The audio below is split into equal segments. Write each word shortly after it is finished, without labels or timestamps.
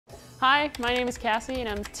Hi, my name is Cassie and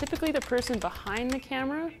I'm typically the person behind the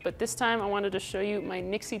camera, but this time I wanted to show you my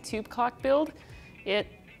Nixie Tube Clock build. It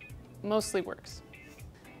mostly works.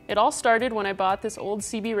 It all started when I bought this old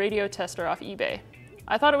CB radio tester off eBay.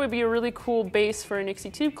 I thought it would be a really cool base for a Nixie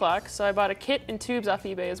Tube Clock, so I bought a kit and tubes off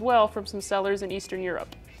eBay as well from some sellers in Eastern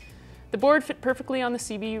Europe. The board fit perfectly on the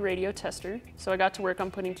CB radio tester, so I got to work on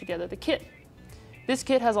putting together the kit. This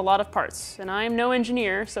kit has a lot of parts, and I am no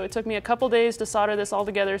engineer, so it took me a couple days to solder this all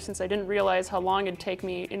together since I didn't realize how long it'd take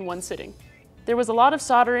me in one sitting. There was a lot of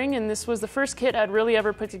soldering, and this was the first kit I'd really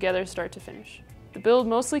ever put together start to finish. The build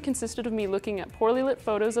mostly consisted of me looking at poorly lit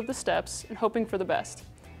photos of the steps and hoping for the best.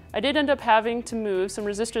 I did end up having to move some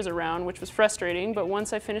resistors around, which was frustrating, but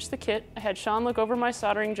once I finished the kit, I had Sean look over my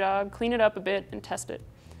soldering job, clean it up a bit, and test it.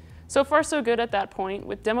 So far so good at that point,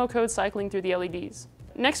 with demo code cycling through the LEDs.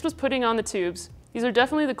 Next was putting on the tubes. These are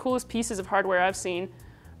definitely the coolest pieces of hardware I've seen,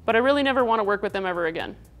 but I really never want to work with them ever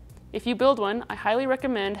again. If you build one, I highly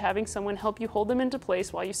recommend having someone help you hold them into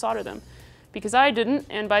place while you solder them, because I didn't,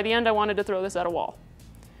 and by the end I wanted to throw this at a wall.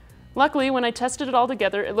 Luckily, when I tested it all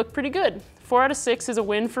together, it looked pretty good. 4 out of 6 is a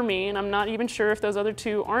win for me, and I'm not even sure if those other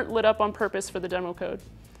 2 aren't lit up on purpose for the demo code.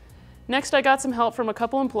 Next, I got some help from a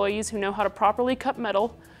couple employees who know how to properly cut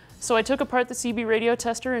metal, so I took apart the CB radio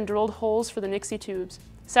tester and drilled holes for the Nixie tubes.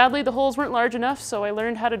 Sadly, the holes weren't large enough, so I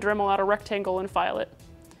learned how to Dremel out a rectangle and file it.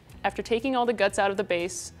 After taking all the guts out of the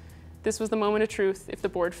base, this was the moment of truth if the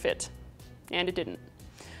board fit. And it didn't.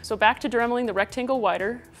 So back to Dremeling the rectangle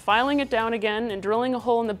wider, filing it down again, and drilling a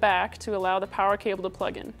hole in the back to allow the power cable to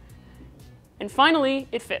plug in. And finally,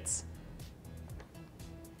 it fits.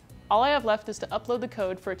 All I have left is to upload the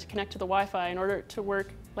code for it to connect to the Wi-Fi in order to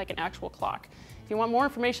work like an actual clock. If you want more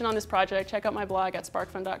information on this project, check out my blog at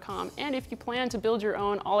SparkFun.com. And if you plan to build your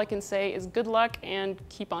own, all I can say is good luck and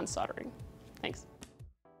keep on soldering. Thanks.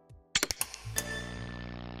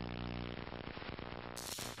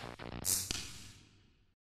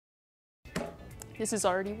 This is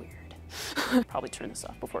already weird. Probably turn this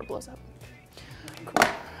off before it blows up.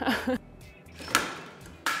 Cool.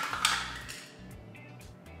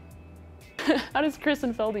 How does Chris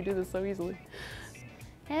and Feldy do this so easily?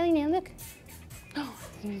 Oh, now look. Oh,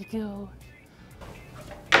 here you go.